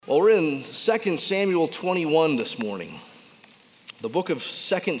Well, we're in 2 Samuel 21 this morning. The book of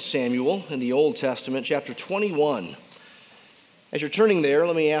 2 Samuel in the Old Testament, chapter 21. As you're turning there,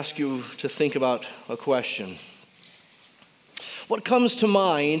 let me ask you to think about a question. What comes to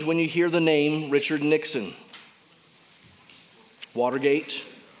mind when you hear the name Richard Nixon? Watergate?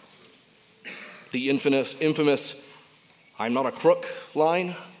 The infamous "I'm not a crook"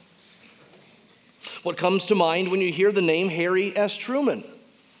 line? What comes to mind when you hear the name Harry S. Truman?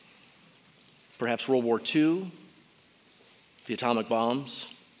 Perhaps World War II, the atomic bombs.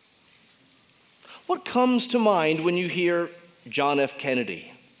 What comes to mind when you hear John F.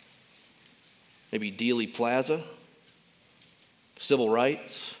 Kennedy? Maybe Dealey Plaza, civil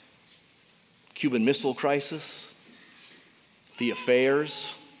rights, Cuban Missile Crisis, the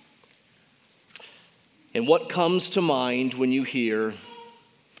affairs. And what comes to mind when you hear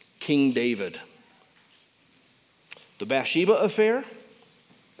King David? The Bathsheba affair?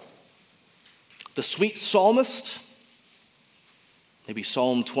 The sweet psalmist? Maybe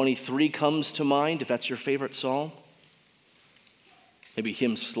Psalm 23 comes to mind, if that's your favorite psalm. Maybe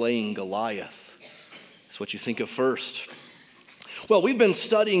him slaying Goliath. That's what you think of first. Well, we've been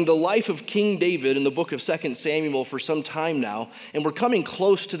studying the life of King David in the book of 2 Samuel for some time now, and we're coming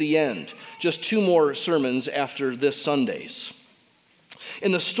close to the end. Just 2 more sermons after this Sunday's.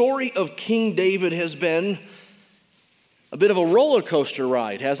 And the story of King David has been a bit of a roller coaster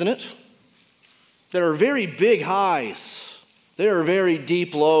ride, hasn't it? There are very big highs. There are very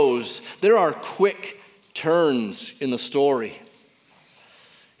deep lows. There are quick turns in the story.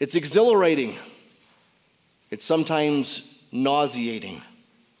 It's exhilarating. It's sometimes nauseating.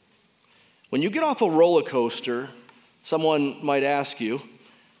 When you get off a roller coaster, someone might ask you,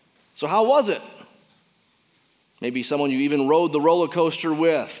 "So how was it?" Maybe someone you even rode the roller coaster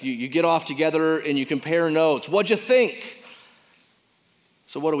with. You get off together and you compare notes. "What'd you think?"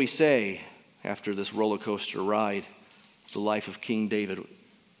 So what do we say after this roller coaster ride, the life of King David?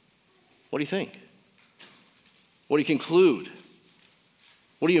 What do you think? What do you conclude?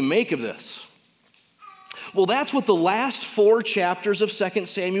 What do you make of this? Well, that's what the last 4 chapters of 2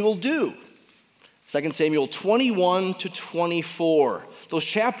 Samuel do. 2 Samuel 21 to 24. Those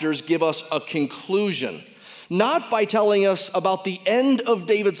chapters give us a conclusion, not by telling us about the end of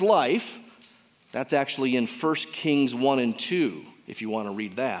David's life. That's actually in 1 Kings 1 and 2, if you want to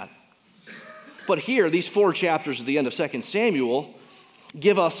read that. But here, these 4 chapters at the end of 2 Samuel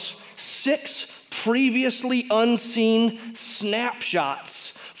give us 6 previously unseen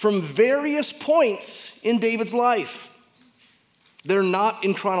snapshots from various points in David's life. They're not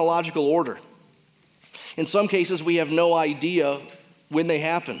in chronological order. In some cases, we have no idea when they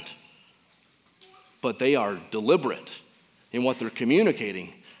happened, but they are deliberate in what they're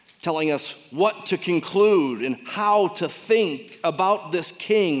communicating, telling us what to conclude and how to think about this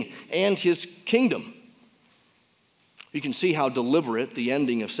king and his kingdom. You can see how deliberate the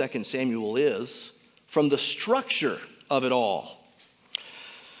ending of 2 Samuel is from the structure of it all.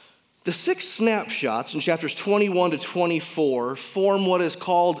 The 6 snapshots in chapters 21 to 24 form what is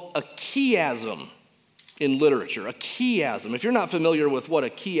called a chiasm in literature, a chiasm. If you're not familiar with what a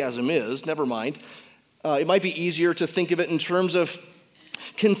chiasm is, never mind. It might be easier to think of it in terms of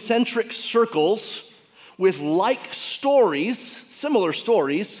concentric circles with like stories, similar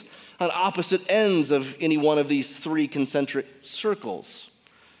stories, on opposite ends of any one of these 3 concentric circles.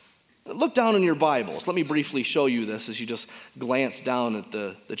 Look down in your Bibles. Let me briefly show you this as you just glance down at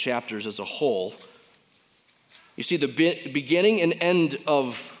the chapters as a whole. You see the beginning and end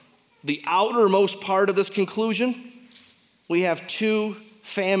of the outermost part of this conclusion? We have 2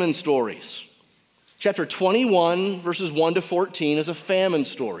 famine stories. Chapter 21, verses 1 to 14, is a famine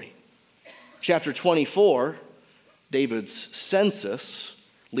story. Chapter 24, David's census,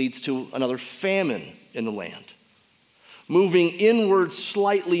 leads to another famine in the land. Moving inward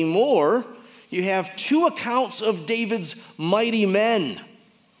slightly more, you have 2 accounts of David's mighty men.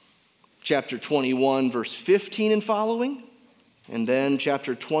 Chapter 21, verse 15 and following, and then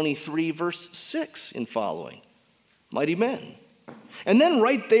chapter 23, verse 6 and following. Mighty men. And then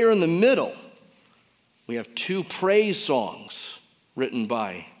right there in the middle, we have 2 praise songs written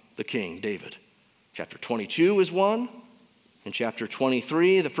by the king, David. Chapter 22 is one, and chapter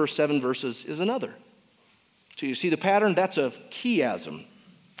 23, the first 7 verses, is another. So you see the pattern? That's a chiasm.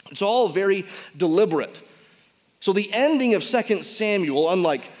 It's all very deliberate. So the ending of 2 Samuel,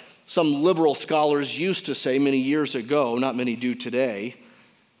 unlike some liberal scholars used to say many years ago, not many do today,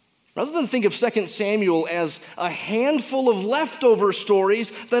 rather than think of 2 Samuel as a handful of leftover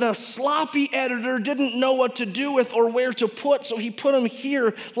stories that a sloppy editor didn't know what to do with or where to put, so he put them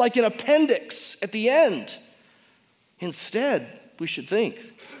here like an appendix at the end. Instead, we should think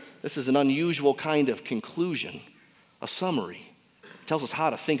This is an unusual kind of conclusion, a summary. It tells us how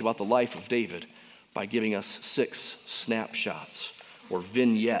to think about the life of David by giving us 6 snapshots or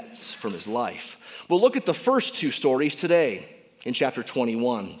vignettes from his life. We'll look at the first 2 stories today in chapter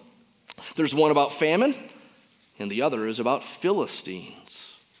 21. There's one about famine, and the other is about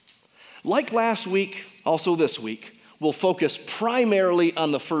Philistines. Like last week, also this week, we'll focus primarily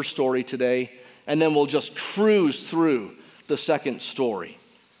on the first story today, and then we'll just cruise through the second story.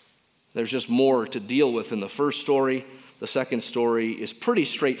 There's just more to deal with in the first story. The second story is pretty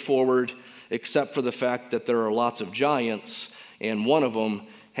straightforward, except for the fact that there are lots of giants, and one of them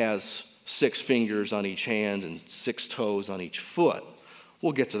has 6 fingers on each hand and 6 toes on each foot.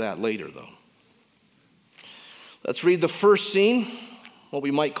 We'll get to that later, though. Let's read the first scene, what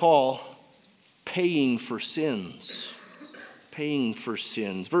we might call paying for sins. Paying for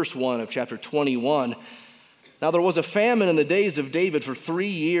sins. Verse 1 of chapter 21. Now there was a famine in the days of David for 3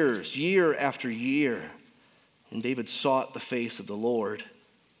 years, year after year. And David sought the face of the Lord.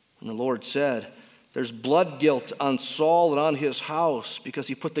 And the Lord said, there's blood guilt on Saul and on his house because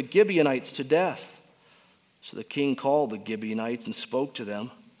he put the Gibeonites to death. So the king called the Gibeonites and spoke to them.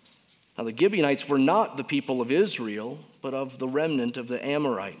 Now the Gibeonites were not the people of Israel, but of the remnant of the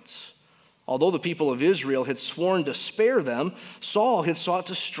Amorites. Although the people of Israel had sworn to spare them, Saul had sought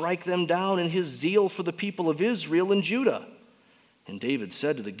to strike them down in his zeal for the people of Israel and Judah. And David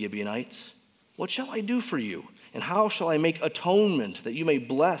said to the Gibeonites, what shall I do for you? And how shall I make atonement that you may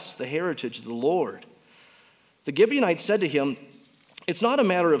bless the heritage of the Lord? The Gibeonites said to him, it's not a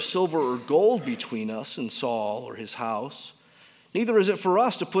matter of silver or gold between us and Saul or his house. Neither is it for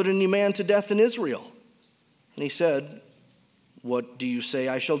us to put any man to death in Israel. And he said, what do you say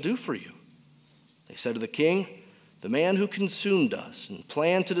I shall do for you? They said to the king, the man who consumed us and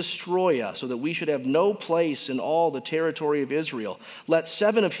planned to destroy us so that we should have no place in all the territory of Israel, let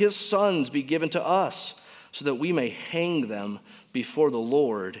 7 of his sons be given to us so that we may hang them before the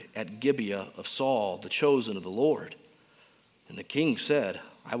Lord at Gibeah of Saul, the chosen of the Lord. And the king said,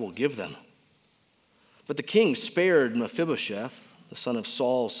 I will give them. But the king spared Mephibosheth, the son of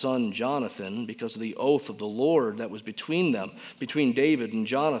Saul's son Jonathan, because of the oath of the Lord that was between them, between David and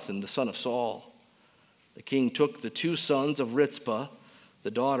Jonathan, the son of Saul. The king took the 2 sons of Rizpah,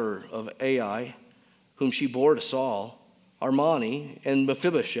 the daughter of Ai, whom she bore to Saul, Armani, and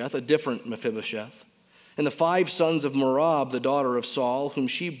Mephibosheth, a different Mephibosheth, and the 5 sons of Merab, the daughter of Saul, whom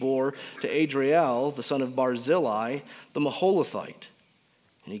she bore to Adriel, the son of Barzillai, the Maholathite.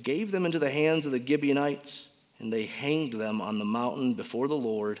 And he gave them into the hands of the Gibeonites, and they hanged them on the mountain before the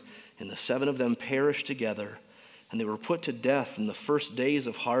Lord, and the 7 of them perished together, and they were put to death in the first days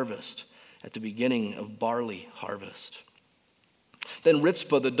of harvest, at the beginning of barley harvest. Then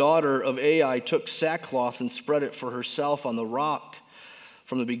Rizpah, the daughter of Ai, took sackcloth and spread it for herself on the rock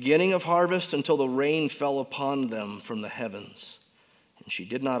from the beginning of harvest until the rain fell upon them from the heavens. And she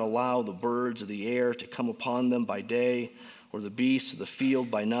did not allow the birds of the air to come upon them by day, or the beasts of the field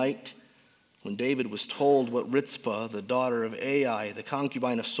by night. When David was told what Rizpah, the daughter of Ai, the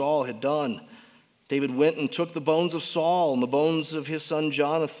concubine of Saul, had done, David went and took the bones of Saul and the bones of his son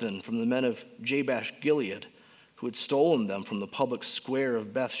Jonathan from the men of Jabesh Gilead, who had stolen them from the public square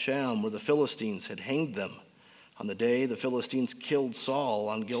of Bethshan, where the Philistines had hanged them on the day the Philistines killed Saul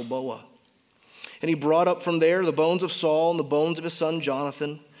on Gilboa. And he brought up from there the bones of Saul and the bones of his son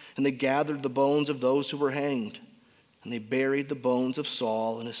Jonathan, and they gathered the bones of those who were hanged. And they buried the bones of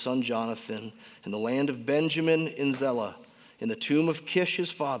Saul and his son Jonathan in the land of Benjamin in Zelah, in the tomb of Kish his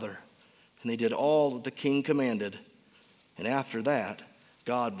father. And they did all that the king commanded. And after that,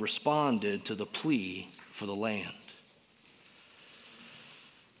 God responded to the plea for the land.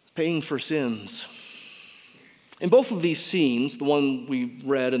 Paying for sins. In both of these scenes, the one we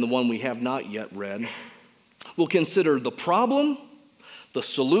read and the one we have not yet read, we'll consider the problem, the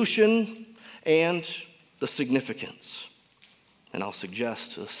solution, and the significance. And I'll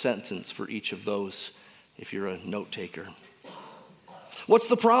suggest a sentence for each of those if you're a note taker. What's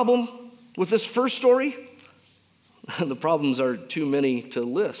the problem with this first story? The problems are too many to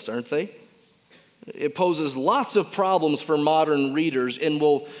list, aren't they? It poses lots of problems for modern readers, and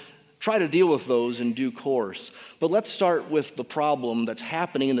we'll try to deal with those in due course. But let's start with the problem that's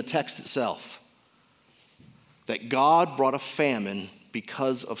happening in the text itself. That God brought a famine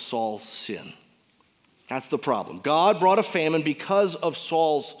because of Saul's sin. That's the problem. God brought a famine because of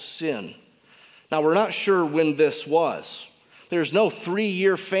Saul's sin. Now, we're not sure when this was. There's no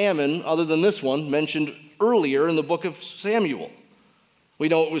 3-year famine other than this one mentioned earlier in the book of Samuel. We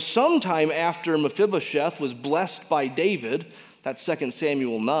know it was sometime after Mephibosheth was blessed by David. That's 2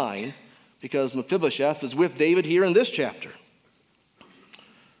 Samuel 9, because Mephibosheth is with David here in this chapter.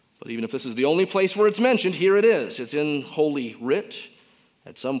 But even if this is the only place where it's mentioned, here it is. It's in Holy Writ.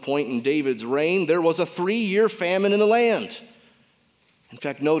 At some point in David's reign, there was a 3-year famine in the land. In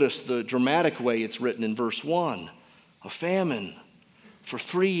fact, notice the dramatic way it's written in verse 1. A famine for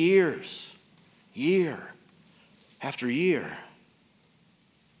 3 years, year after year.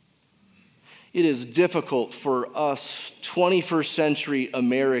 It is difficult for us 21st century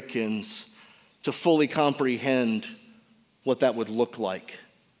Americans to fully comprehend what that would look like,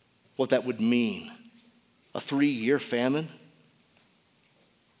 what that would mean. A 3-year famine?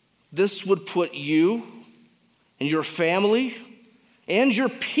 This would put you and your family and your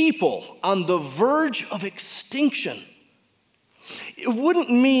people on the verge of extinction. It wouldn't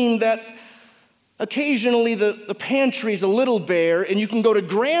mean that occasionally the pantry's a little bare and you can go to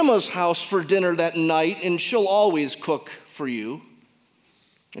grandma's house for dinner that night and she'll always cook for you.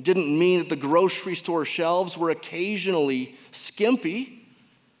 It didn't mean that the grocery store shelves were occasionally skimpy.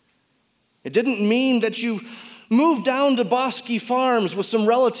 It didn't mean that you moved down to Bosque Farms with some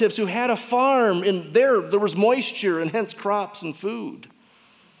relatives who had a farm and there was moisture and hence crops and food.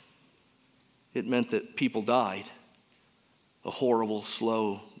 It meant that people died a horrible,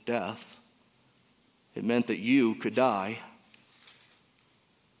 slow death. It meant that you could die.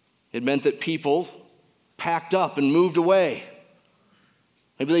 It meant that people packed up and moved away.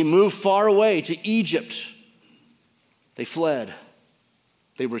 Maybe they moved far away to Egypt. They fled.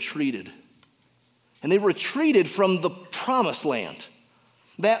 They retreated. And they retreated from the promised land.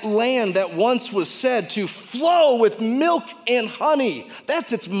 That land that once was said to flow with milk and honey.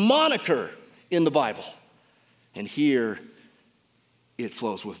 That's its moniker in the Bible. And here it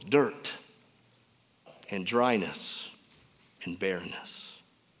flows with dirt and dryness and barrenness.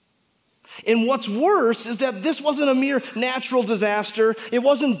 And what's worse is that this wasn't a mere natural disaster. It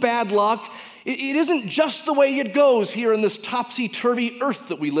wasn't bad luck. It isn't just the way it goes here in this topsy-turvy earth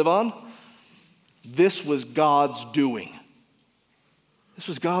that we live on. This was God's doing. This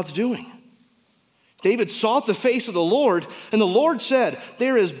was God's doing. David sought the face of the Lord, and the Lord said,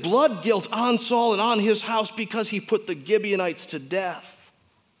 there is blood guilt on Saul and on his house because he put the Gibeonites to death.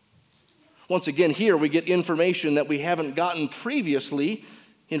 Once again, here we get information that we haven't gotten previously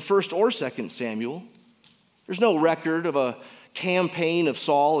in 1st or 2nd Samuel. There's no record of a campaign of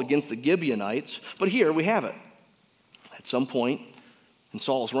Saul against the Gibeonites, but here we have it. At some point in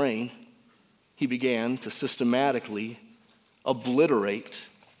Saul's reign, he began to systematically obliterate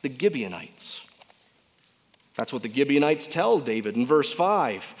the Gibeonites. That's what the Gibeonites tell David in verse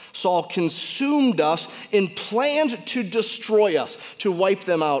 5. Saul consumed us and planned to destroy us, to wipe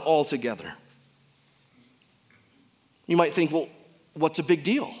them out altogether. You might think, well, what's a big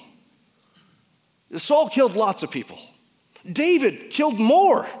deal? Saul killed lots of people. David killed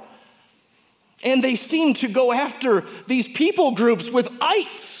more. And they seem to go after these people groups with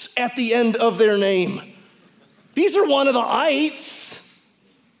ites at the end of their name. These are one of the ites,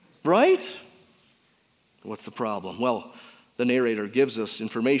 right? What's the problem? Well, the narrator gives us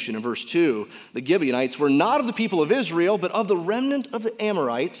information in verse 2. The Gibeonites were not of the people of Israel, but of the remnant of the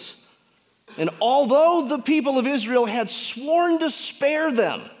Amorites. And although the people of Israel had sworn to spare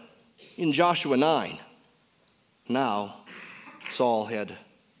them in Joshua 9, now Saul had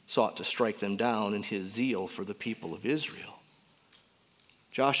sought to strike them down in his zeal for the people of Israel.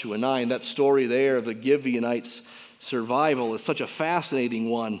 Joshua 9, that story there of the Gibeonites' survival is such a fascinating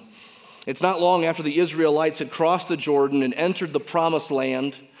one. It's not long after the Israelites had crossed the Jordan and entered the promised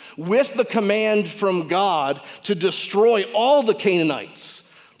land with the command from God to destroy all the Canaanites,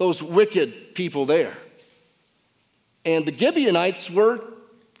 those wicked people there. And the Gibeonites were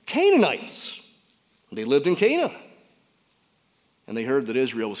Canaanites. They lived in Canaan. And they heard that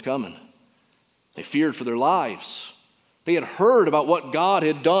Israel was coming. They feared for their lives. They had heard about what God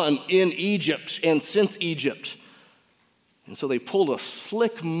had done in Egypt and since Egypt. And so they pulled a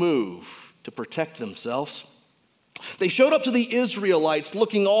slick move to protect themselves. They showed up to the Israelites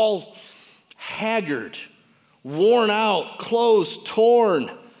looking all haggard, worn out, clothes torn,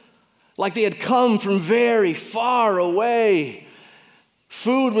 like they had come from very far away.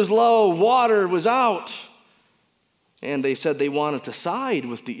 Food was low, water was out. And they said they wanted to side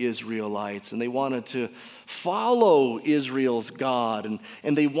with the Israelites, and they wanted to follow Israel's God,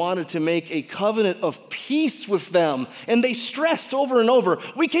 and they wanted to make a covenant of peace with them. And they stressed over and over,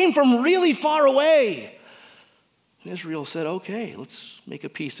 we came from really far away. And Israel said, okay, let's make a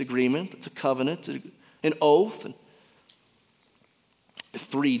peace agreement. It's a covenant, an oath. And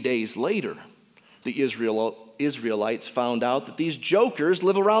 3 days later, the Israelites found out that these jokers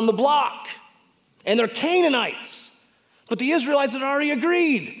live around the block, and they're Canaanites. But the Israelites had already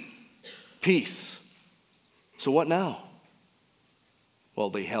agreed. Peace. So what now? Well,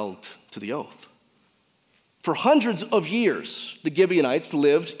 they held to the oath. For hundreds of years, the Gibeonites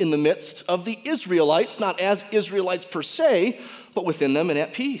lived in the midst of the Israelites, not as Israelites per se, but within them and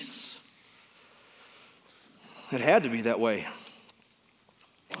at peace. It had to be that way.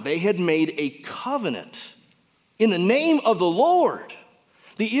 They had made a covenant in the name of the Lord.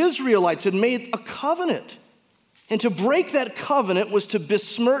 The Israelites had made a covenant. And to break that covenant was to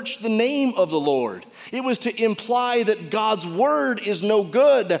besmirch the name of the Lord. It was to imply that God's word is no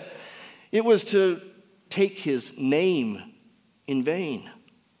good. It was to take his name in vain.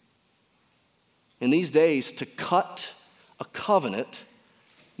 In these days, to cut a covenant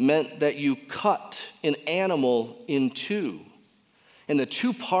meant that you cut an animal in two. And the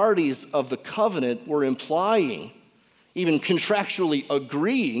two parties of the covenant were implying, even contractually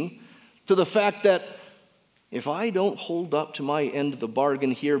agreeing, to the fact that if I don't hold up to my end of the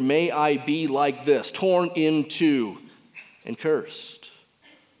bargain here, may I be like this, torn in two and cursed.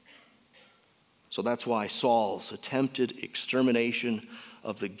 So that's why Saul's attempted extermination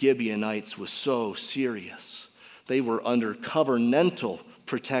of the Gibeonites was so serious. They were under covenantal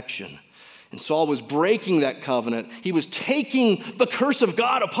protection. And Saul was breaking that covenant. He was taking the curse of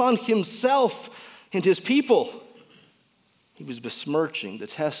God upon himself and his people. He was besmirching the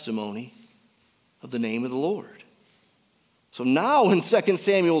testimony of the name of the Lord. So now in 2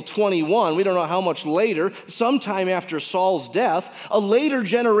 Samuel 21, we don't know how much later, sometime after Saul's death, a later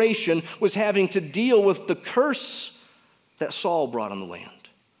generation was having to deal with the curse that Saul brought on the land.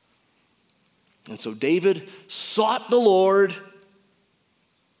 And so David sought the Lord,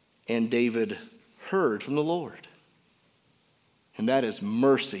 and David heard from the Lord. And that is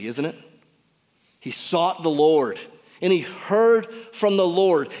mercy, isn't it? He sought the Lord, and he heard from the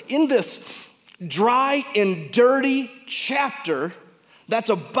Lord. In this dry and dirty chapter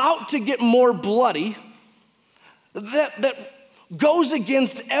that's about to get more bloody, that goes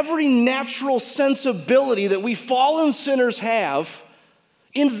against every natural sensibility that we fallen sinners have,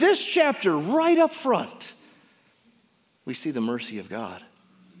 in this chapter, right up front, we see the mercy of God,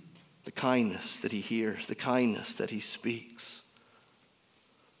 the kindness that he hears, the kindness that he speaks.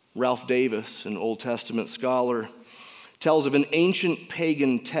 Ralph Davis, an Old Testament scholar, tells of an ancient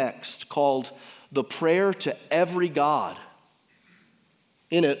pagan text called the Prayer to Every God.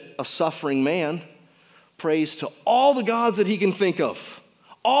 In it, a suffering man prays to all the gods that he can think of,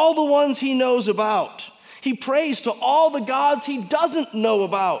 all the ones he knows about. He prays to all the gods he doesn't know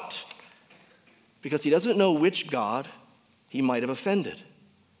about because he doesn't know which God he might have offended.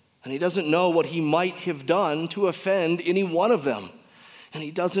 And he doesn't know what he might have done to offend any one of them. And he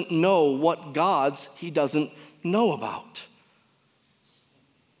doesn't know what gods he doesn't know about.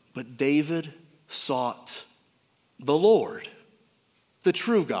 But David sought the Lord, the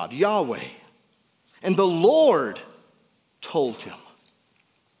true God, Yahweh. And the Lord told him.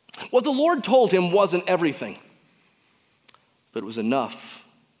 What the Lord told him wasn't everything, but it was enough.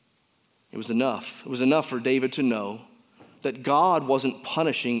 It was enough. It was enough for David to know that God wasn't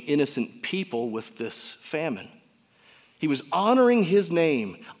punishing innocent people with this famine. He was honoring his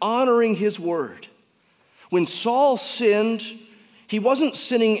name, honoring his word. When Saul sinned, he wasn't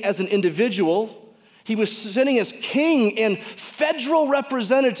sinning as an individual. He was sinning as king and federal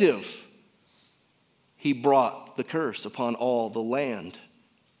representative. He brought the curse upon all the land.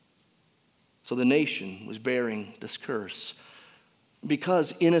 So the nation was bearing this curse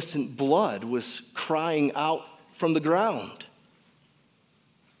because innocent blood was crying out from the ground.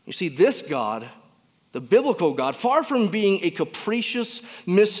 You see, this God, the biblical God, far from being a capricious,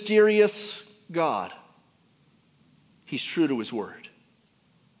 mysterious God, he's true to his word.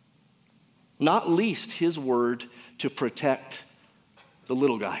 Not least his word to protect the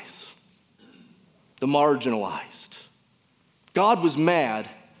little guys, the marginalized. God was mad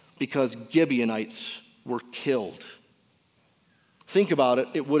because Gibeonites were killed. Think about it,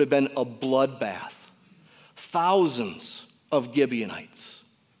 it would have been a bloodbath. Thousands of Gibeonites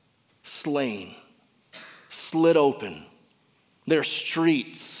slain, slit open, their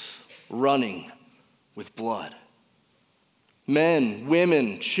streets running with blood. Men,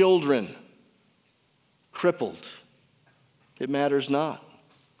 women, children, crippled. It matters not.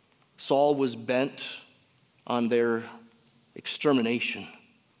 Saul was bent on their extermination.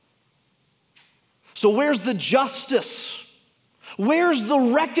 So where's the justice? Where's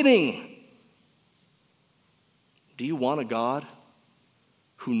the reckoning? Do you want a God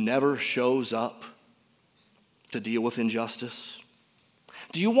who never shows up to deal with injustice?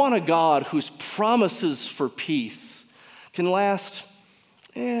 Do you want a God whose promises for peace can last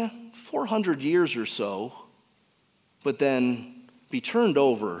 400 years or so, but then be turned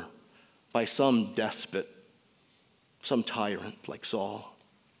over by some despot, some tyrant like Saul?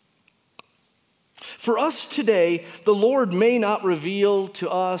 For us today, the Lord may not reveal to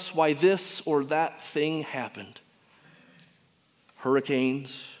us why this or that thing happened.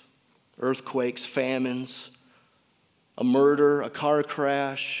 Hurricanes, earthquakes, famines, a murder, a car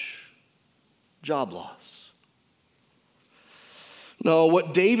crash, job loss. No,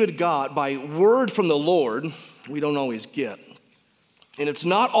 what David got by word from the Lord, we don't always get. And it's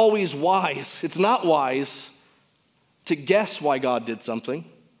not always wise. It's not wise to guess why God did something,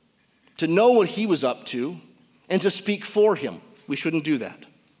 to know what he was up to, and to speak for him. We shouldn't do that.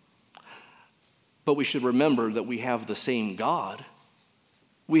 But we should remember that we have the same God.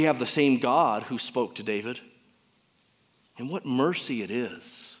 We have the same God who spoke to David. And what mercy it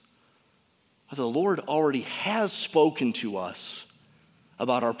is. The Lord already has spoken to us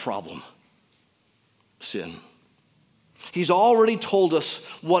about our problem, sin. He's already told us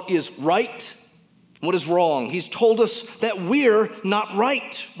what is right, what is wrong. He's told us that we're not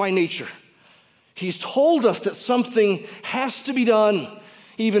right by nature. He's told us that something has to be done.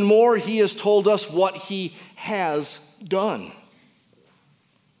 Even more, he has told us what he has done.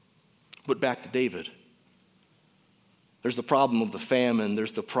 But back to David. There's the problem of the famine.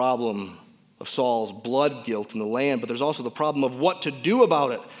 There's the problem of Saul's blood guilt in the land, but there's also the problem of what to do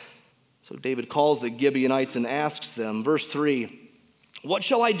about it. So David calls the Gibeonites and asks them, verse 3, "What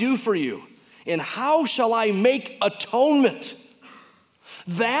shall I do for you? And how shall I make atonement?"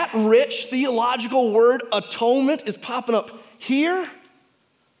 That rich theological word, atonement, is popping up here.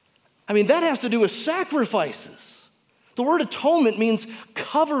 I mean, that has to do with sacrifices. The word atonement means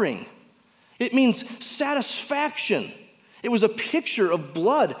covering. It means satisfaction. It was a picture of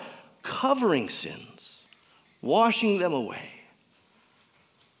blood covering sins, washing them away.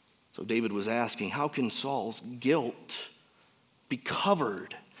 So David was asking, how can Saul's guilt be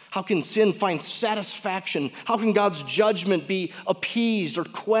covered? How can sin find satisfaction? How can God's judgment be appeased or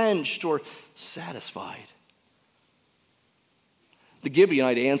quenched or satisfied? The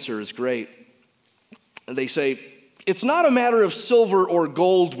Gibeonite answer is great. They say, it's not a matter of silver or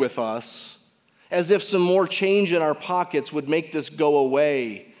gold with us, as if some more change in our pockets would make this go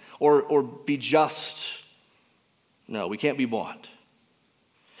away or be just. No, we can't be bought.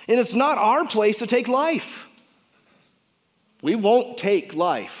 And it's not our place to take life. We won't take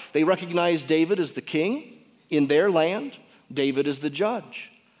life. They recognize David as the king in their land. David is the judge.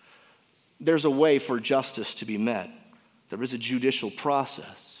 There's a way for justice to be met. There is a judicial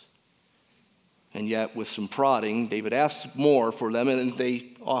process. And yet, with some prodding, David asks more for them, and they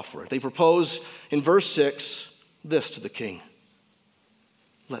offer it. They propose in verse 6 this to the king.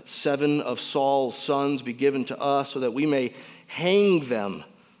 Let 7 of Saul's sons be given to us so that we may hang them,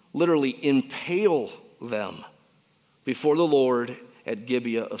 literally impale them before the Lord at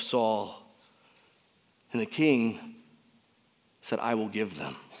Gibeah of Saul. And the king said, I will give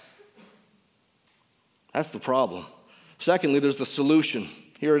them. That's the problem. Secondly, there's the solution.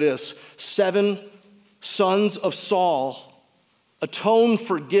 Here it is. 7 sons of Saul atone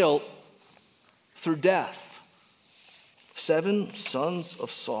for guilt through death. 7 sons of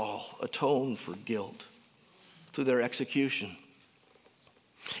Saul atone for guilt through their execution.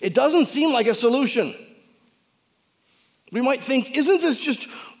 It doesn't seem like a solution. We might think, isn't this just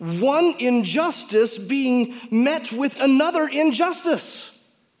one injustice being met with another injustice?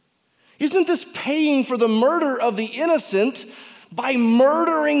 Isn't this paying for the murder of the innocent by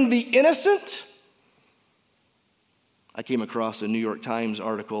murdering the innocent? I came across a New York Times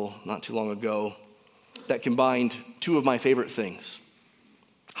article not too long ago that combined 2 of my favorite things,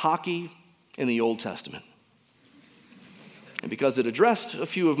 hockey and the Old Testament. And because it addressed a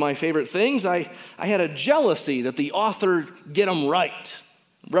few of my favorite things, I had a jealousy that the author get them right,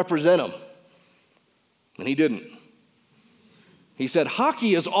 represent them. And he didn't. He said,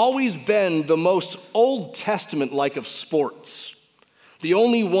 hockey has always been the most Old Testament-like of sports, the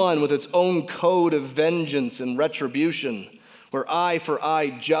only one with its own code of vengeance and retribution, where eye for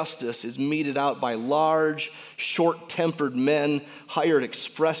eye justice is meted out by large, short-tempered men hired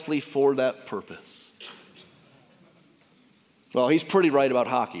expressly for that purpose. Well, he's pretty right about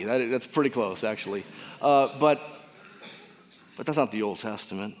hockey. That's pretty close, actually. But that's not the Old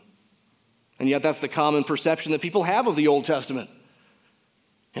Testament. And yet that's the common perception that people have of the Old Testament.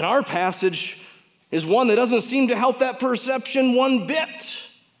 And our passage is one that doesn't seem to help that perception one bit.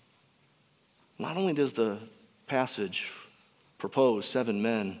 Not only does the passage propose 7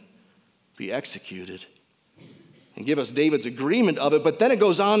 men be executed and give us David's agreement of it, but then it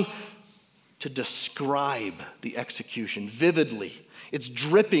goes on to describe the execution vividly. It's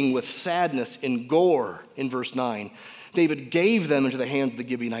dripping with sadness and gore in verse 9. David gave them into the hands of the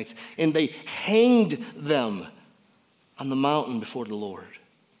Gibeonites, and they hanged them on the mountain before the Lord.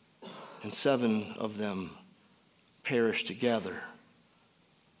 and 7 of them perished together.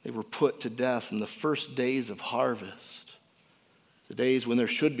 They were put to death in the first days of harvest, the days when there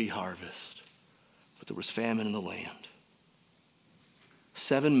should be harvest, but there was famine in the land.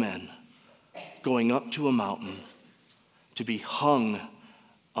 7 men going up to a mountain to be hung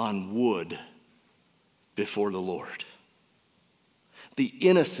on wood before the Lord. The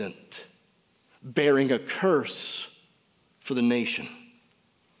innocent bearing a curse for the nation.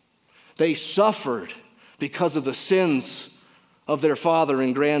 They suffered because of the sins of their father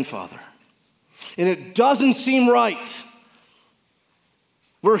and grandfather. And it doesn't seem right.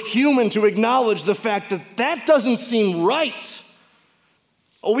 We're human to acknowledge the fact that that doesn't seem right.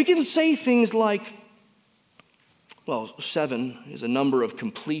 Oh, we can say things like, well, 7 is a number of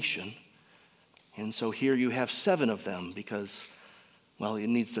completion. And so here you have 7 of them because, well, it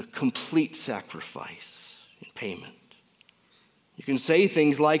needs a complete sacrifice in payment. You can say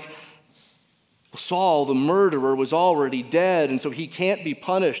things like, Saul, the murderer, was already dead, and so he can't be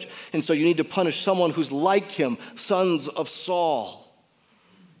punished. And so you need to punish someone who's like him, sons of Saul.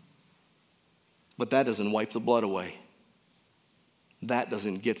 But that doesn't wipe the blood away. That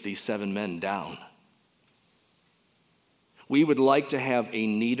doesn't get these 7 men down. We would like to have a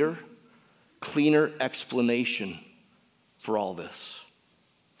neater, cleaner explanation for all this.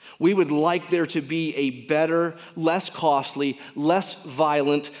 We would like there to be a better, less costly, less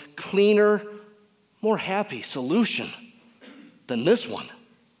violent, cleaner, more happy solution than this one.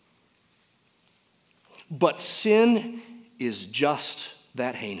 But sin is just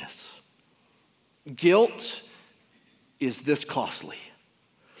that heinous. Guilt is this costly.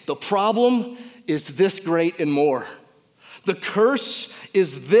 The problem is this great and more. The curse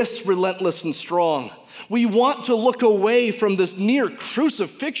is this relentless and strong. We want to look away from this near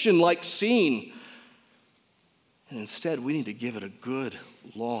crucifixion-like scene. And instead, we need to give it a good,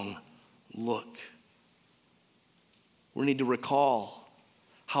 long look. We need to recall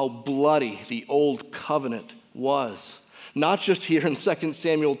how bloody the old covenant was. Not just here in 2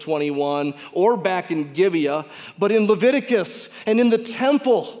 Samuel 21 or back in Gibeah, but in Leviticus and in the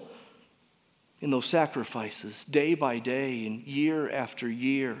temple. In those sacrifices, day by day and year after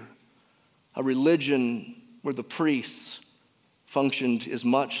year. A religion where the priests functioned as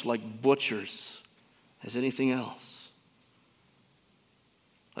much like butchers as anything else.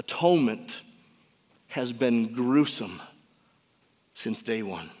 Atonement has been gruesome since day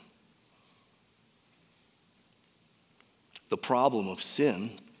one. The problem of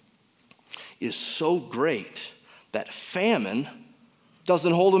sin is so great that famine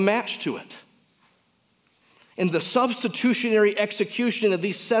doesn't hold a match to it. And the substitutionary execution of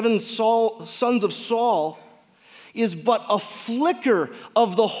these 7 sons of Saul is but a flicker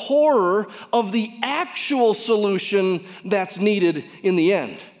of the horror of the actual solution that's needed in the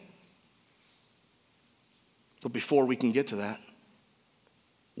end. But before we can get to that,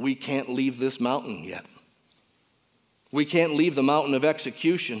 we can't leave this mountain yet. We can't leave the mountain of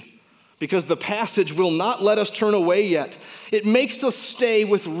execution because the passage will not let us turn away yet. It makes us stay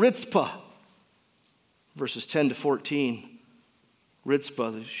with Rizpah. Verses 10 to 14.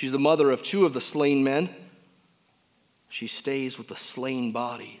 Rizpah, she's the mother of 2 of the slain men. She stays with the slain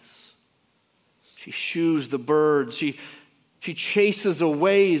bodies. She shoos the birds. She chases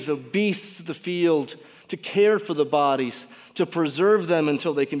away the beasts of the field to care for the bodies, to preserve them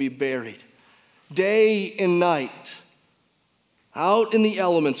until they can be buried. Day and night, out in the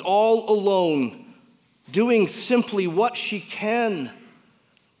elements, all alone, doing simply what she can.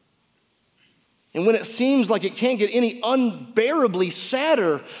 And when it seems like it can't get any unbearably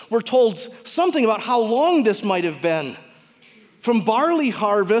sadder, we're told something about how long this might have been. From barley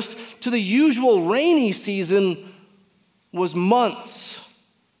harvest to the usual rainy season was months.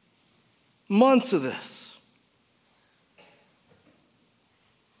 Months of this.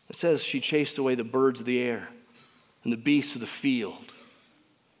 It says she chased away the birds of the air and the beasts of the field.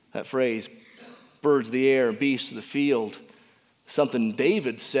 That phrase, birds of the air and beasts of the field, something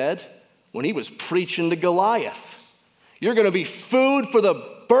David said when he was preaching to Goliath. You're going to be food for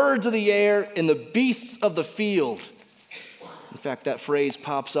the birds of the air and the beasts of the field. In fact, that phrase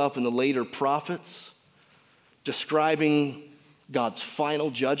pops up in the later prophets, describing God's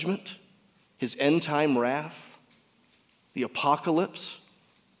final judgment, his end-time wrath, the apocalypse.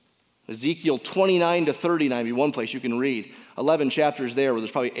 Ezekiel 29 to 39 be one place you can read. 11 chapters there where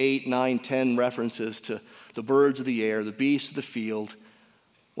there's probably 8, 9, 10 references to the birds of the air, the beasts of the field.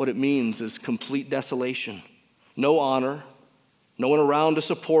 What it means is complete desolation. No honor, no one around to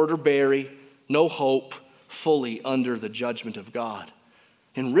support or bury, no hope, fully under the judgment of God.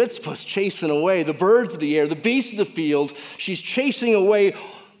 And Rizpah's chasing away the birds of the air, the beasts of the field. She's chasing away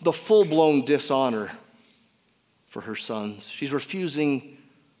the full-blown dishonor for her sons. She's refusing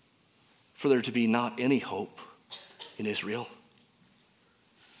for there to be not any hope in Israel.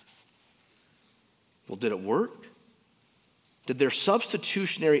 Well, did it work? Did their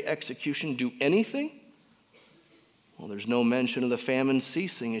substitutionary execution do anything? Well, there's no mention of the famine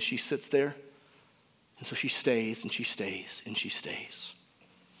ceasing as she sits there. And so she stays and she stays and she stays.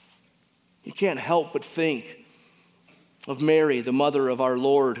 You can't help but think of Mary, the mother of our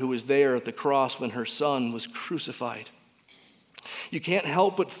Lord, who was there at the cross when her son was crucified. You can't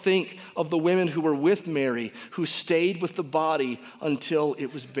help but think of the women who were with Mary, who stayed with the body until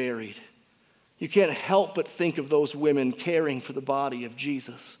it was buried. You can't help but think of those women caring for the body of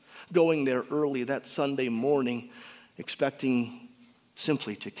Jesus, going there early that Sunday morning, expecting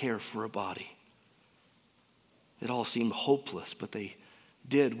simply to care for a body. It all seemed hopeless, but they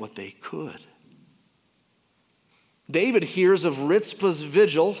did what they could. David hears of Rizpah's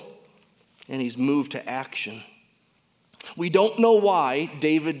vigil, and he's moved to action. We don't know why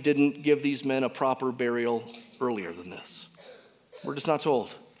David didn't give these men a proper burial earlier than this. We're just not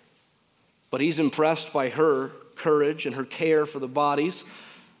told. But he's impressed by her courage and her care for the bodies.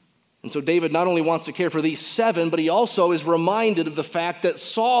 And so David not only wants to care for these 7, but he also is reminded of the fact that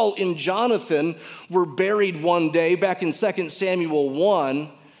Saul and Jonathan were buried one day back in 2 Samuel 1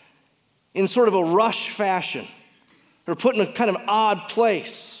 in sort of a rush fashion. They were put in a kind of odd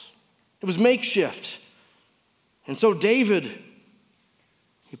place. It was makeshift. And so David,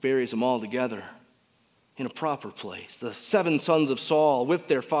 he buries them all together in a proper place. The 7 sons of Saul with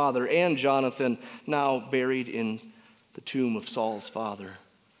their father and Jonathan now buried in the tomb of Saul's father.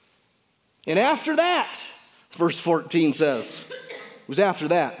 And after that, verse 14 says, it was after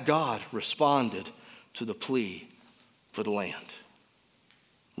that God responded to the plea for the land.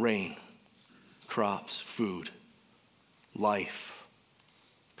 Rain, crops, food, life,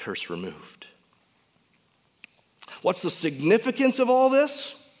 curse removed. What's the significance of all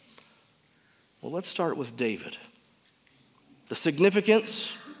this? Well, let's start with David. The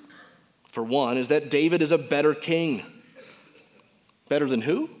significance, for one, is that David is a better king. Better than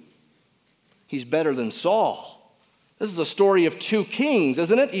who? He's better than Saul. This is a story of 2 kings,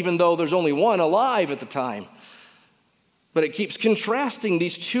 isn't it? Even though there's only one alive at the time. But it keeps contrasting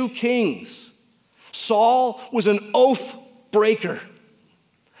these 2 kings. Saul was an oath breaker,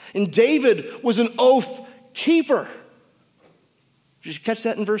 and David was an oath keeper. Did you catch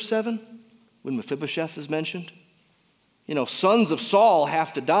that in verse 7 when Mephibosheth is mentioned? You know, sons of Saul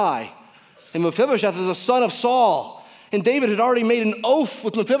have to die, and Mephibosheth is a son of Saul. And David had already made an oath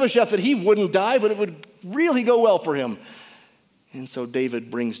with Mephibosheth that he wouldn't die, but it would really go well for him. And so David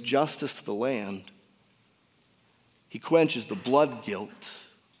brings justice to the land. He quenches the blood guilt,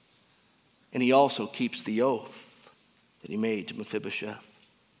 and he also keeps the oath that he made to Mephibosheth.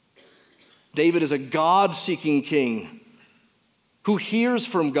 David is a God-seeking king who hears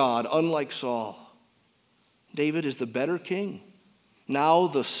from God, unlike Saul. David is the better king. Now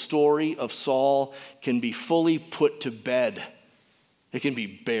the story of Saul can be fully put to bed. It can be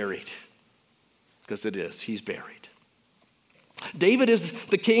buried, because it is. He's buried. David is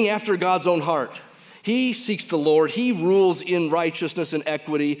the king after God's own heart. He seeks the Lord. He rules in righteousness and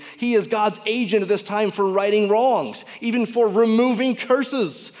equity. He is God's agent at this time for righting wrongs, even for removing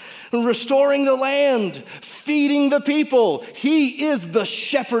curses, restoring the land, feeding the people. He is the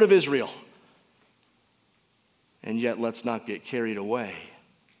shepherd of Israel. And yet, let's not get carried away.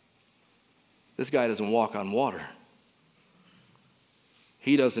 This guy doesn't walk on water.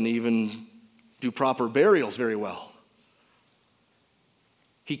 He doesn't even do proper burials very well.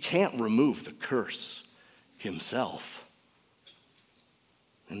 He can't remove the curse himself.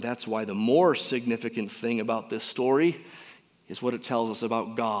 And that's why the more significant thing about this story is what it tells us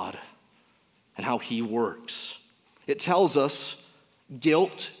about God and how he works. It tells us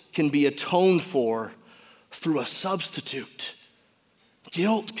guilt can be atoned for through a substitute.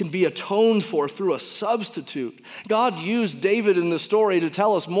 Guilt can be atoned for through a substitute. God used David in the story to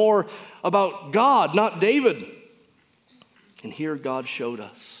tell us more about God, not David. And here God showed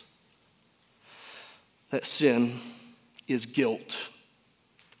us that sin is guilt,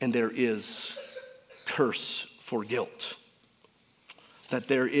 and there is curse for guilt. That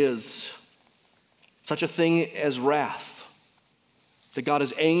there is such a thing as wrath, that God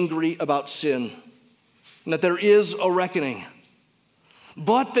is angry about sin, and that there is a reckoning,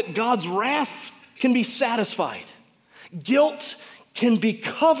 but that God's wrath can be satisfied. Guilt can be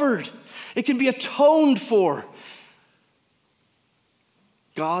covered. It can be atoned for.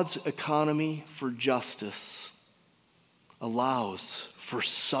 God's economy for justice allows for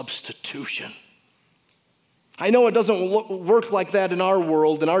substitution. I know it doesn't work like that in our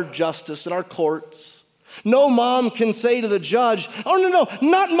world, in our justice, in our courts. No mom can say to the judge, oh, no,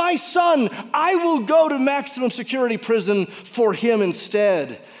 not my son. I will go to maximum security prison for him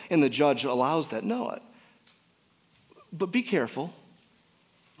instead. And the judge allows that. No, but be careful.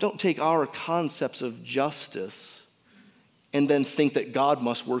 Don't take our concepts of justice and then think that God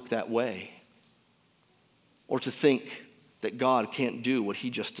must work that way, or to think that God can't do what he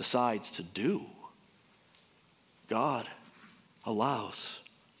just decides to do. God allows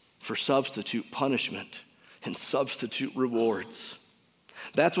for substitute punishment and substitute rewards.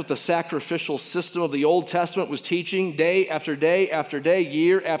 That's what the sacrificial system of the Old Testament was teaching day after day after day,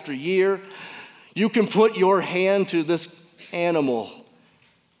 year after year. You can put your hand to this animal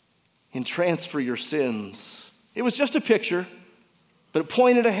and transfer your sins. It was just a picture, but it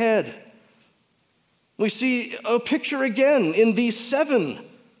pointed ahead. We see a picture again in these 7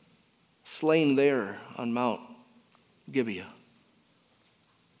 slain there on Mount Gibeah.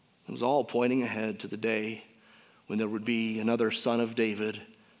 It was all pointing ahead to the day when there would be another son of David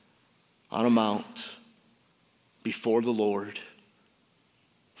on a mount before the Lord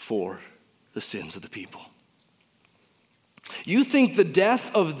for the sins of the people. You think the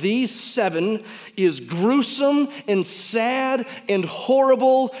death of these 7 is gruesome and sad and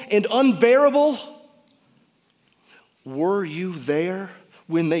horrible and unbearable? Were you there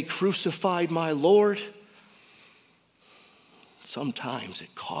when they crucified my Lord? Sometimes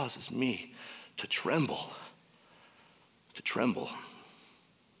it causes me to tremble. To tremble.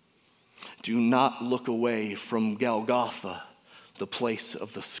 Do not look away from Golgotha, the place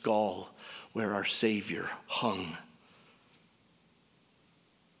of the skull where our Savior hung.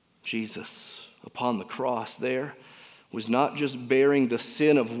 Jesus, upon the cross there, was not just bearing the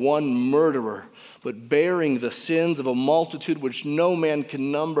sin of one murderer, but bearing the sins of a multitude which no man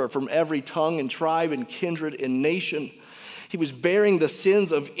can number, from every tongue and tribe and kindred and nation. He was bearing the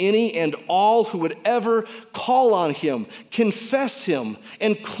sins of any and all who would ever call on him, confess him,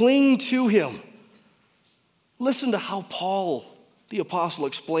 and cling to him. Listen to how Paul, the apostle,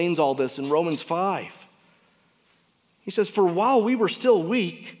 explains all this in Romans 5. He says, "For while we were still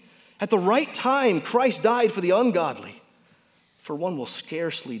weak, at the right time Christ died for the ungodly. For one will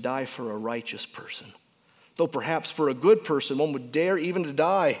scarcely die for a righteous person, though perhaps for a good person one would dare even to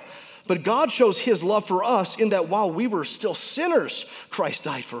die. But God shows his love for us in that while we were still sinners, Christ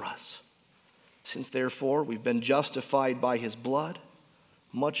died for us. Since therefore we've been justified by his blood,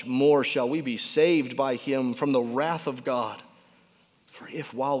 much more shall we be saved by him from the wrath of God. For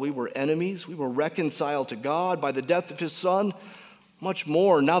if while we were enemies, we were reconciled to God by the death of his Son, much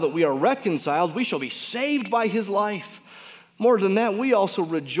more, now that we are reconciled, we shall be saved by his life. More than that, we also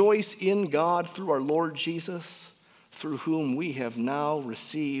rejoice in God through our Lord Jesus, through whom we have now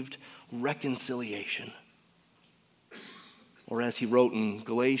received reconciliation." Or as he wrote in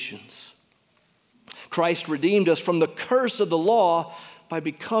Galatians, Christ redeemed us from the curse of the law by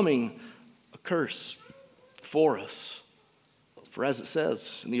becoming a curse for us. For as it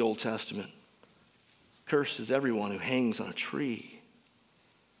says in the Old Testament, cursed is everyone who hangs on a tree.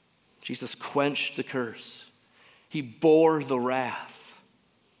 Jesus quenched the curse. He bore the wrath.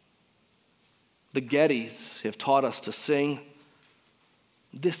 The Gettys have taught us to sing,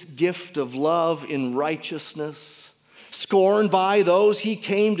 "This gift of love in righteousness, scorned by those he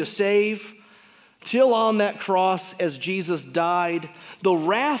came to save, till on that cross as Jesus died, the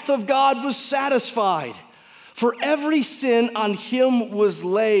wrath of God was satisfied, for every sin on him was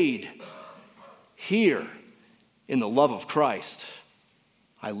laid. Here, in the love of Christ,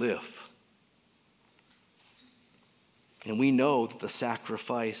 I live." And we know that the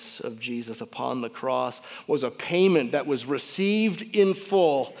sacrifice of Jesus upon the cross was a payment that was received in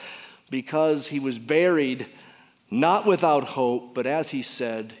full, because he was buried not without hope, but as he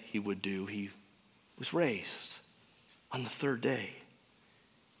said he would do, he was raised on the 3rd day.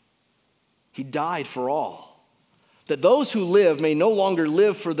 He died for all, that those who live may no longer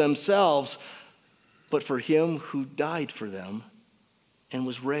live for themselves, but for him who died for them and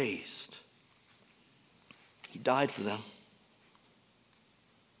was raised. He died for them.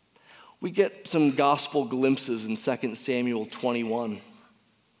 We get some gospel glimpses in 2 Samuel 21.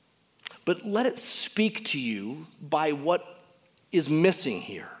 But let it speak to you by what is missing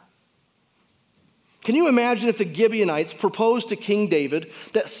here. Can you imagine if the Gibeonites proposed to King David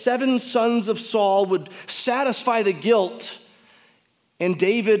that 7 sons of Saul would satisfy the guilt, and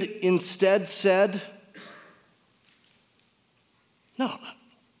David instead said, No,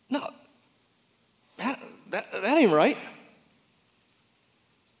 that ain't right.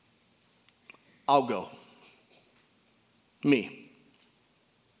 I'll go. Me.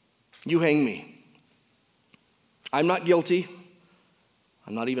 You hang me. I'm not guilty.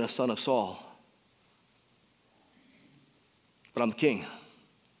 I'm not even a son of Saul. But I'm the king.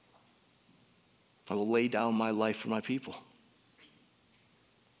 I will lay down my life for my people.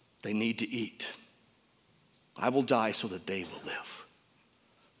 They need to eat. I will die so that they will live.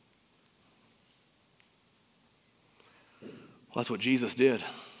 Well, that's what Jesus did,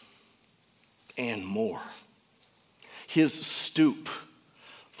 and more. His stoop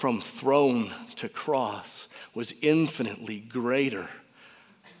from throne to cross was infinitely greater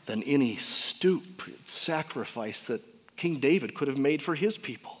than any stoop sacrifice that King David could have made for his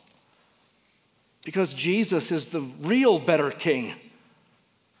people. Because Jesus is the real better king.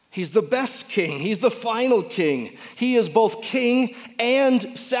 He's the best king. He's the final king. He is both king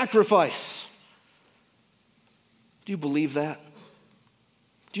and sacrifice. Do you believe that?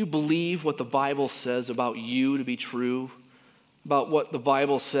 Do you believe what the Bible says about you to be true? About what the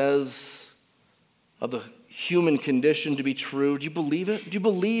Bible says of the human condition to be true? Do you believe it? Do you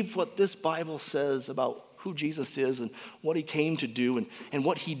believe what this Bible says about who Jesus is and what he came to do and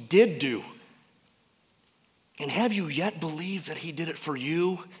what he did do? And have you yet believed that he did it for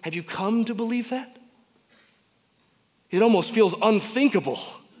you? Have you come to believe that? It almost feels unthinkable.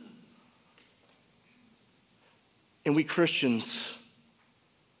 And we Christians,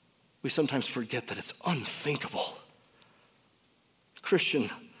 we sometimes forget that it's unthinkable. Christian,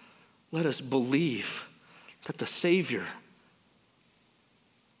 let us believe that the Savior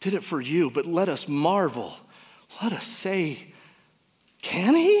did it for you, but let us marvel. Let us say,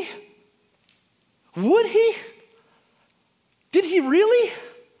 can he? Would he? Did he really?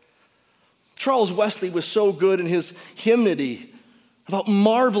 Charles Wesley was so good in his hymnody about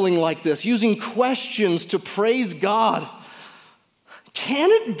marveling like this, using questions to praise God. Can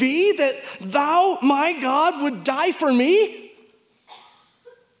it be that thou, my God, would die for me?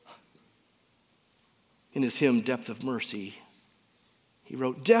 In his hymn, Depth of Mercy, he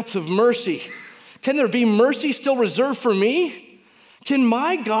wrote, depth of mercy. Can there be mercy still reserved for me? Can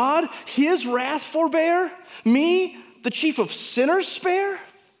my God his wrath forbear? Me, the chief of sinners, spare?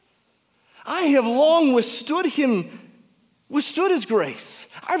 I have long withstood his grace.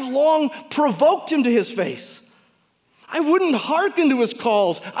 I've long provoked him to his face. I wouldn't hearken to his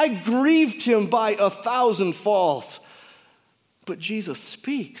calls. I grieved him by 1,000 falls. But Jesus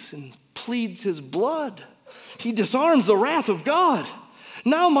speaks and pleads his blood. He disarms the wrath of God.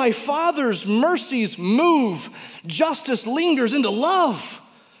 Now my Father's mercies move. Justice lingers into love.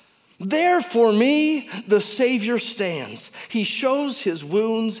 There for me the Savior stands. He shows his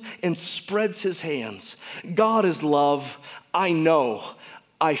wounds and spreads his hands. God is love. I know,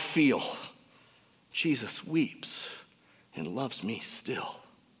 I feel. Jesus weeps and loves me still.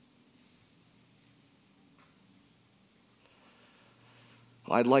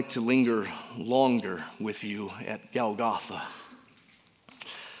 I'd like to linger longer with you at Golgotha.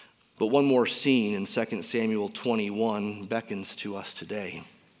 But one more scene in 2 Samuel 21 beckons to us today.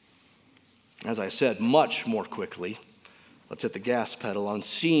 As I said, much more quickly, let's hit the gas pedal on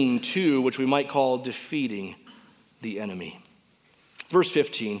scene 2, which we might call defeating the enemy. Verse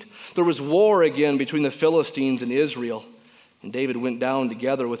 15, there was war again between the Philistines and Israel, and David went down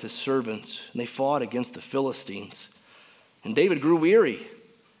together with his servants, and they fought against the Philistines. And David grew weary,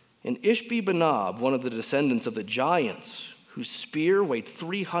 and Ishbi-Benob, one of the descendants of the giants, whose spear weighed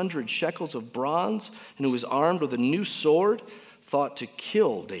 300 shekels of bronze, and who was armed with a new sword, thought to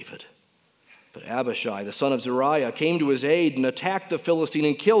kill David. But Abishai, the son of Zeruiah, came to his aid and attacked the Philistine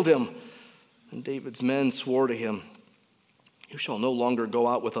and killed him. And David's men swore to him, you shall no longer go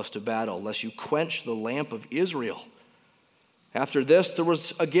out with us to battle, lest you quench the lamp of Israel. After this, there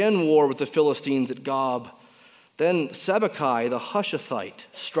was again war with the Philistines at Gob. Then Sibbecai, the Hushathite,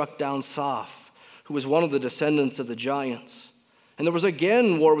 struck down Saph, who was one of the descendants of the giants. And there was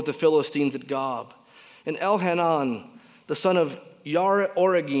again war with the Philistines at Gob. And Elhanan, the son of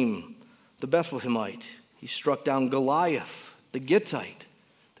Origim, the Bethlehemite, he struck down Goliath, the Gittite,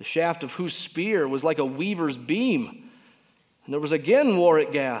 the shaft of whose spear was like a weaver's beam. And there was again war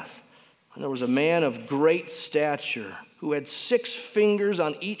at Gath. And there was a man of great stature who had 6 fingers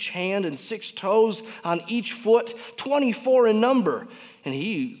on each hand and 6 toes on each foot, 24 in number. And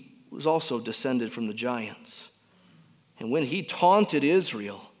he was also descended from the giants. And when he taunted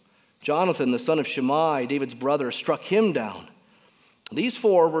Israel, Jonathan, the son of Shimei, David's brother, struck him down. These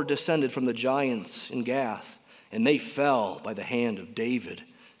 4 were descended from the giants in Gath, and they fell by the hand of David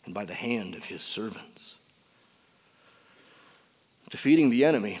and by the hand of his servants. Defeating the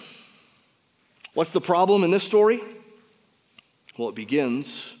enemy. What's the problem in this story? Well, it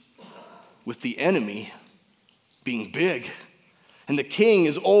begins with the enemy being big, and the king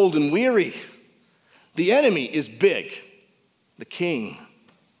is old and weary. The enemy is big, the king.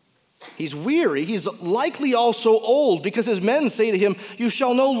 He's weary. He's likely also old because his men say to him, "You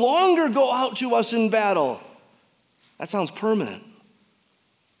shall no longer go out to us in battle." That sounds permanent.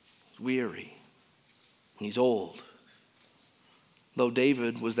 He's weary and he's old. Though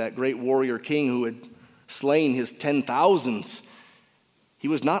David was that great warrior king who had slain his 10,000s, he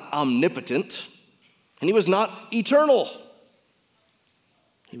was not omnipotent and he was not eternal.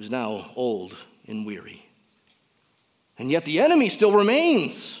 He was now old and weary. And yet the enemy still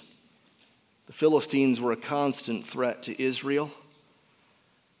remains. The Philistines were a constant threat to Israel.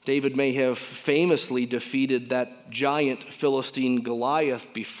 David may have famously defeated that giant Philistine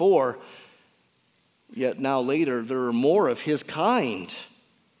Goliath before, yet now later there are more of his kind.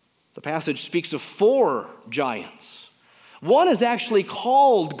 The passage speaks of 4 giants. One is actually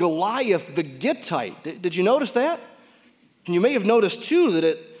called Goliath the Gittite. Did you notice that? And you may have noticed too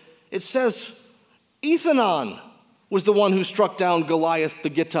that it says Ethanon was the one who struck down Goliath the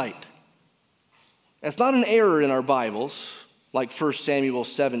Gittite. That's not an error in our Bibles, like 1 Samuel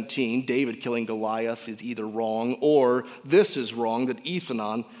 17, David killing Goliath is either wrong or this is wrong, that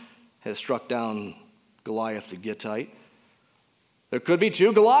Ethanon has struck down Goliath the Gittite. There could be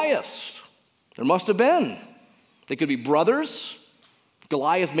 2 Goliaths. There must have been. They could be brothers.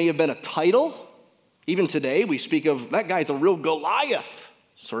 Goliath may have been a title. Even today we speak of, that guy's a real Goliath.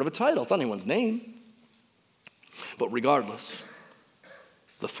 Sort of a title, it's not anyone's name. But regardless,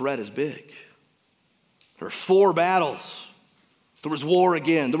 the threat is big. There are 4 battles. There was war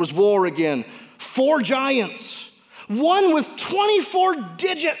again. There was war again. 4 giants. One with 24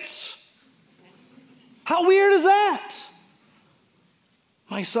 digits. How weird is that?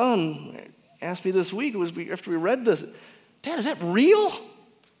 My son asked me this week, after we read this, "Dad, is that real?"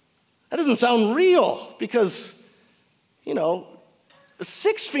 That doesn't sound real because, a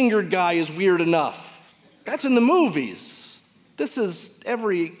 6-fingered guy is weird enough. That's in the movies. This is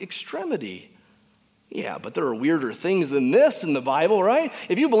every extremity. Yeah, but there are weirder things than this in the Bible, right?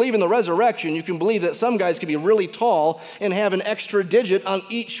 If you believe in the resurrection, you can believe that some guys can be really tall and have an extra digit on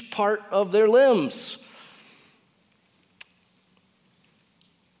each part of their limbs.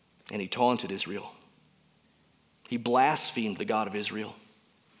 And he taunted Israel. He blasphemed the God of Israel.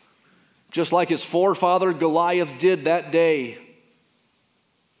 Just like his forefather Goliath did that day.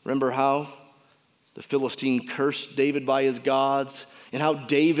 Remember how the Philistine cursed David by his gods, and how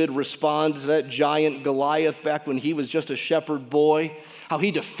David responded to that giant Goliath back when he was just a shepherd boy, how he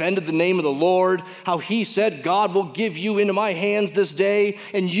defended the name of the Lord, how he said, "God will give you into my hands this day,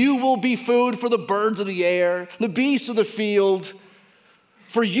 and you will be food for the birds of the air, the beasts of the field.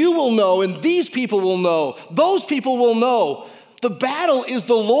 For you will know, and these people will know, those people will know, the battle is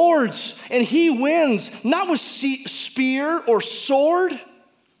the Lord's, and he wins, not with spear or sword.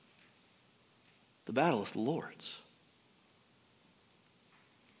 The battle is the Lord's."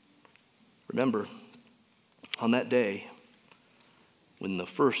 Remember, on that day, when the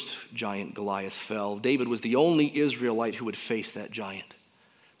first giant Goliath fell, David was the only Israelite who would face that giant.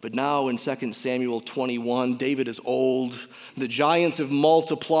 But now in 2 Samuel 21, David is old. The giants have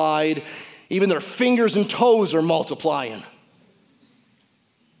multiplied. Even their fingers and toes are multiplying.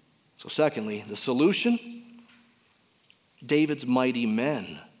 So secondly, the solution, David's mighty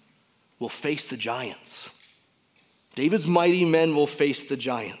men will face the giants. David's mighty men will face the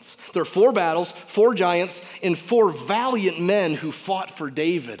giants. There are 4 battles, 4 giants, and 4 valiant men who fought for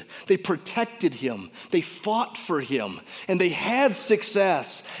David. They protected him. They fought for him. And they had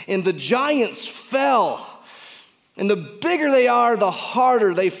success. And the giants fell. And the bigger they are, the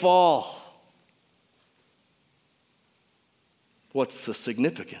harder they fall. What's the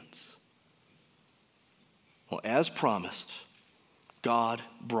significance? Well, as promised, God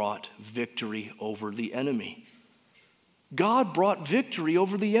brought victory over the enemy. God brought victory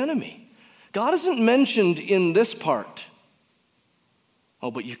over the enemy. God isn't mentioned in this part.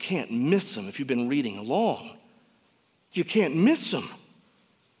 Oh, but you can't miss him if you've been reading along. You can't miss him.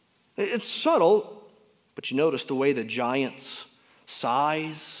 It's subtle, but you notice the way the giant's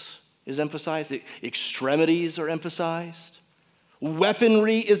size is emphasized. Extremities are emphasized.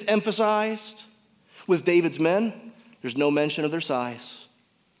 Weaponry is emphasized. With David's men, there's no mention of their size.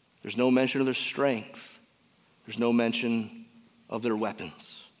 There's no mention of their strength. There's no mention of their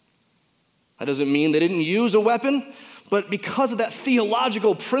weapons. That doesn't mean they didn't use a weapon, but because of that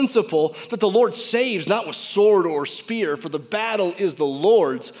theological principle that the Lord saves not with sword or spear, for the battle is the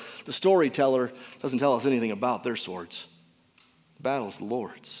Lord's, the storyteller doesn't tell us anything about their swords. The battle is the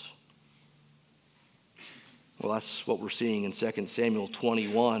Lord's. Well, that's what we're seeing in 2 Samuel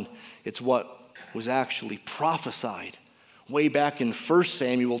 21. It's what was actually prophesied way back in 1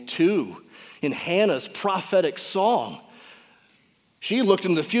 Samuel 2. in Hannah's prophetic song. She looked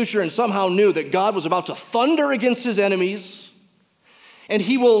into the future and somehow knew that God was about to thunder against his enemies, and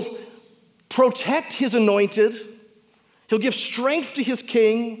he will protect his anointed. He'll give strength to his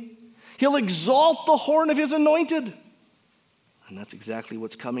king. He'll exalt the horn of his anointed. And that's exactly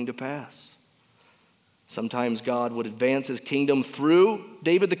what's coming to pass. Sometimes God would advance his kingdom through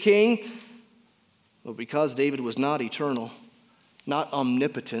David the king, but because David was not eternal, not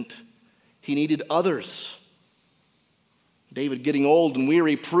omnipotent, he needed others. David getting old and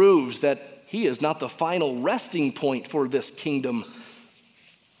weary proves that he is not the final resting point for this kingdom.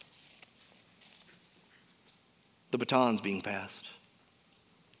 The baton's being passed.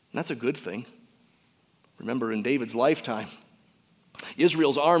 And that's a good thing. Remember, in David's lifetime,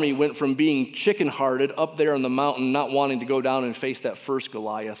 Israel's army went from being chicken-hearted up there on the mountain, not wanting to go down and face that first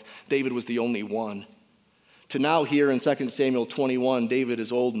Goliath. David was the only one. To now here in 2 Samuel 21, David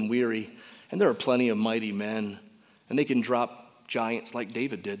is old and weary, and there are plenty of mighty men, and they can drop giants like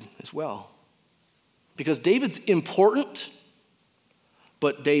David did as well. Because David's important,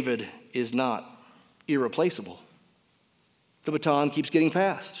 but David is not irreplaceable. The baton keeps getting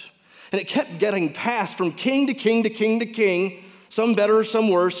passed. And it kept getting passed from king to king to king to king, some better, some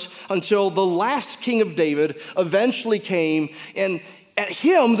worse, until the last king of David eventually came, and at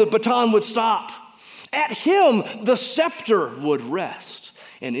him the baton would stop. At him the scepter would rest.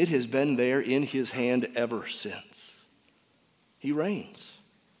 And it has been there in his hand ever since. He reigns,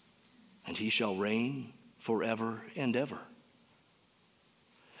 and he shall reign forever and ever.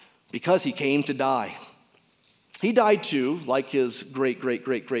 Because he came to die. He died too, like his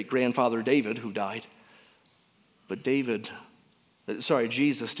great-great-great-great-grandfather David, who died. But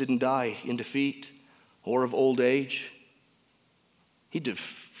Jesus didn't die in defeat or of old age. He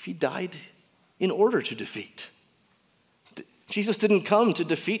died in order to defeat. Jesus didn't come to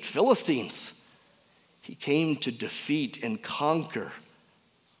defeat Philistines. He came to defeat and conquer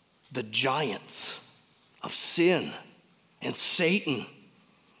the giants of sin and Satan,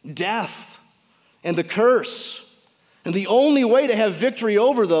 death, and the curse. And the only way to have victory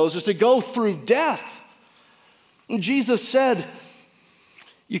over those is to go through death. And Jesus said,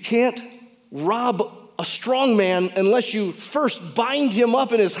 you can't rob a strong man unless you first bind him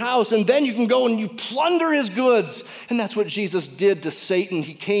up in his house, and then you can go and you plunder his goods. And that's what Jesus did to Satan.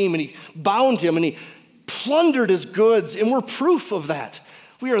 He came and he bound him and he plundered his goods, and we're proof of that.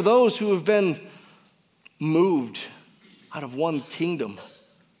 We are those who have been moved out of one kingdom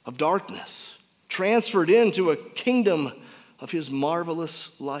of darkness, transferred into a kingdom of his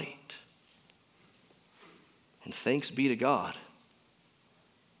marvelous light. And thanks be to God,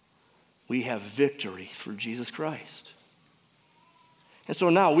 we have victory through Jesus Christ. And so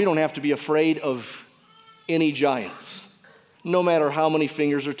now we don't have to be afraid of any giants, no matter how many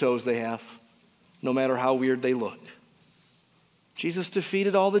fingers or toes they have, no matter how weird they look. Jesus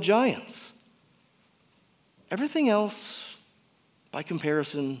defeated all the giants. Everything else, by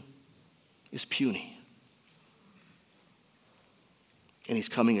comparison, is puny. And he's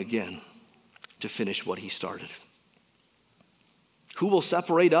coming again to finish what he started. Who will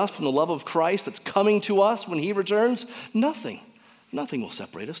separate us from the love of Christ that's coming to us when he returns? Nothing. Nothing will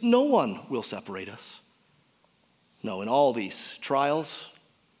separate us. No one will separate us. No, in all these trials,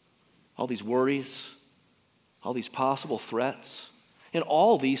 all these worries, all these possible threats, in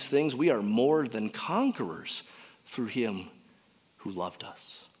all these things, we are more than conquerors through him who loved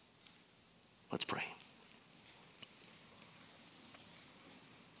us. Let's pray.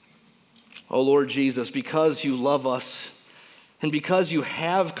 Oh Lord Jesus, because you love us, and because you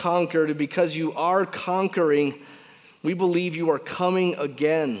have conquered, and because you are conquering, we believe you are coming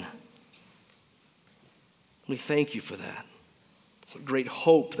again. We thank you for that. What great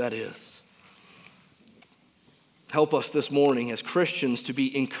hope that is. Help us this morning as Christians to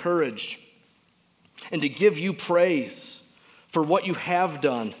be encouraged and to give you praise for what you have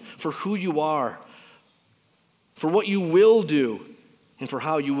done, for who you are, for what you will do, and for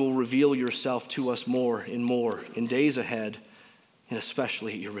how you will reveal yourself to us more and more in days ahead, and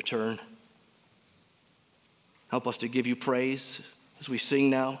especially at your return. Help us to give you praise as we sing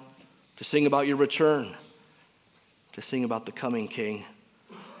now, to sing about your return, to sing about the coming King,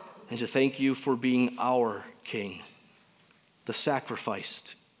 and to thank you for being our King, the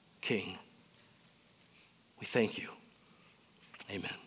sacrificed King. We thank you. Amen.